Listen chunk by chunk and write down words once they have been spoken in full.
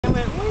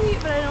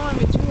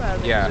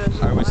Yeah,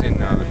 I was in,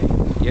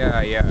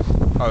 yeah.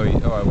 Oh,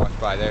 I walked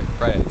by there.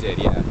 Right, I did,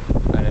 yeah.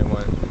 I didn't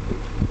want,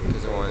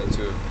 because I wanted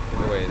to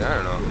avoid, I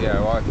don't know. Yeah,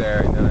 I walked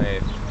there and then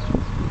I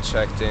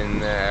checked in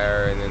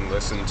there and then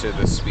listened to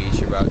the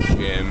speech about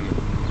Jim.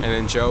 And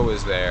then Joe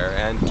was there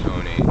and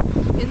Tony.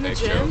 In the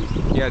gym?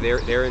 Joe. Yeah,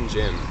 they're in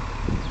gym.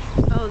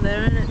 Oh,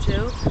 they're in it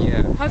too?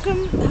 Yeah. How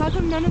come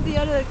none of the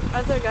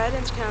other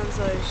guidance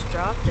counselors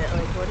dropped it?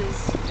 Like, what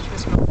is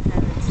Miss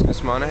Monahan?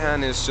 Miss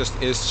Monahan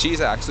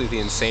she's actually the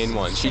insane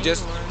one.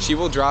 She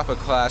will drop a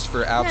class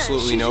for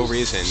absolutely no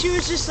reason. She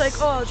was just like,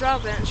 oh, I'll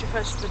drop it, and she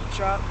pressed the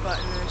drop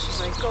button, and she's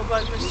like, go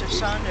bug Mr.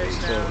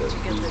 Saunders now to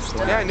get this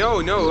done. Yeah, no,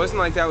 it wasn't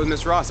like that with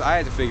Miss Ross. I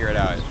had to figure it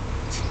out.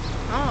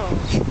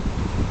 Oh.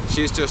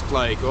 She's just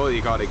like, oh,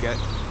 you gotta get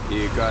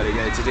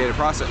it to data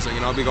processing,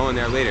 and I'll be going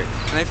there later.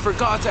 And I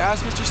forgot to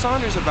ask Mr.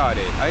 Saunders about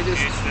it.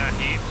 It's the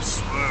heap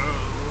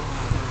swirl.